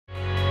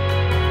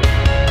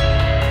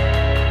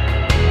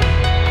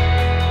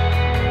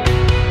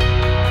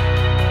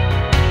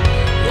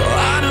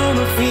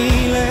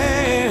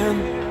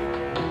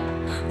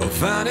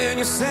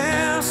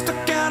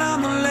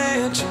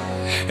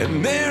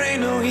and there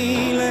ain't no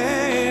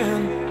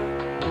healing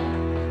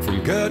from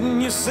cutting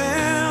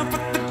yourself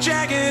at the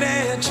jagged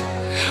edge.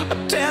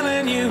 I'm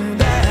telling you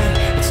that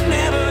it's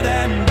never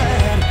that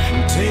bad.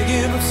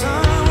 Taking from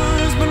someone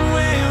who's been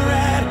where you're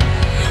at,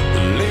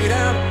 laid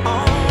out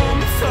on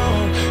the floor,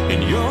 and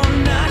you're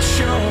not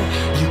sure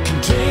you can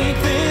take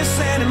this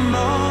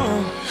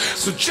anymore.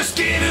 So just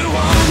give it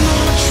one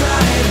more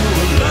try to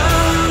a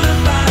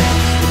lullaby,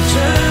 and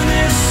turn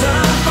this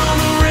up on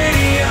the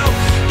radio.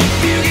 If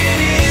you can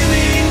hear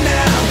me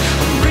now,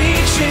 I'm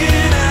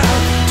reaching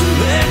out to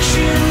let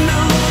you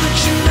know that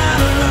you're not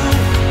alone.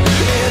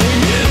 And if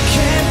you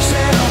can't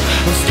tell,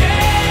 I'm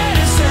scared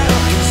as hell,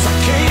 'cause I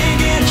can't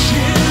get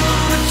you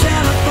on the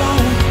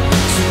telephone.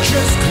 So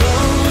just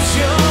close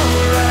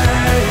your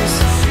eyes.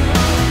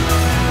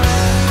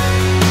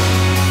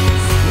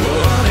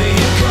 Oh,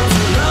 here comes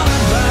a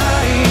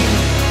lullaby,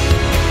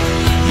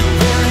 your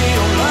very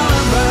own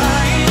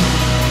lullaby.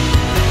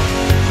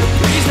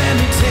 Please let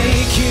me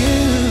take you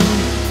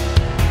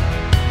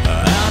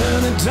out of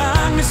the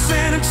darkness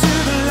and into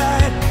the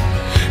light,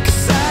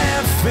 'cause I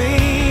have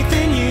faith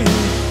in you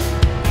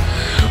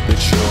that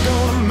you're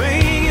gonna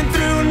make it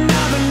through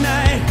another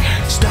night.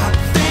 Stop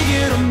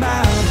thinking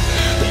about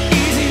the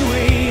easy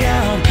way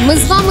out. Ми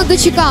з вами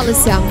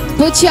дочекалися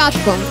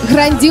початку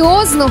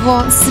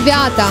грандіозного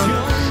свята,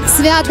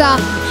 свята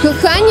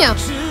кохання,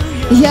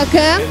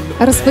 яке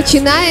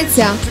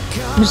розпочинається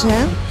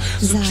вже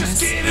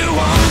зараз. Give it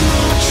one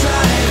more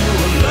try to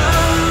a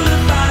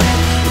lullaby,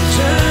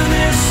 turn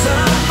this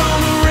up on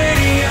the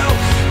radio.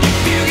 If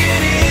you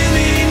can hear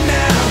me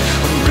now,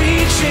 I'm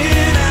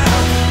reaching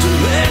out to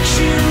let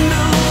you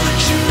know that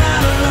you're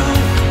not alone.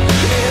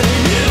 And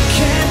if you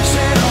can't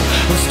tell,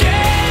 I'm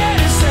scared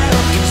as hell,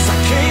 'cause I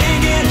can't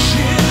get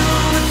you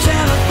on the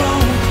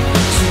telephone.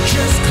 So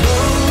just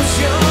close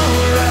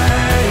your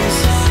eyes.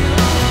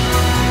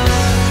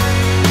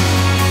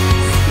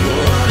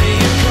 Oh,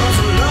 here comes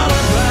a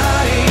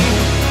lullaby,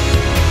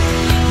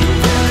 your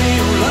very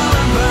own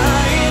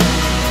lullaby.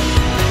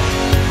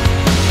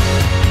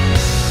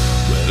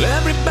 Well,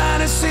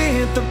 everybody's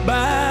hit the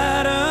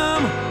bottom,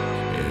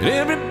 and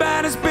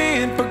everybody's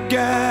been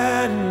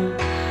forgotten.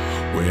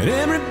 When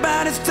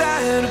everybody's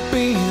tired of being